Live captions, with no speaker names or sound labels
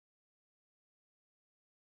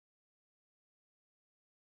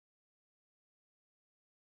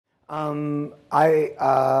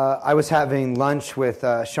I was having lunch with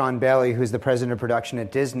Sean Bailey, who's the president of production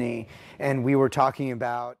at Disney, and we were talking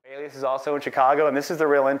about... Bailey is also in Chicago, and this is the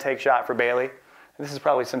real intake shot for Bailey. This is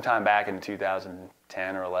probably sometime back in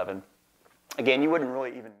 2010 or 11. Again, you wouldn't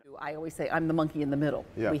really even... I always say I'm the monkey in the middle.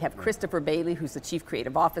 Yeah. We have Christopher Bailey, who's the chief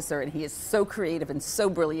creative officer, and he is so creative and so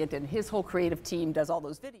brilliant, and his whole creative team does all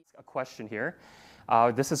those videos. A question here.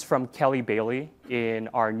 This is from Kelly Bailey in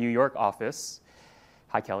our New York office.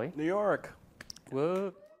 Hi, Kelly. New York.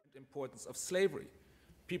 Whoa. Importance of slavery.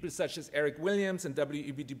 People such as Eric Williams and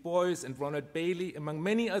W.E.B. Du Bois and Ronald Bailey, among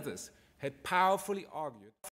many others, had powerfully argued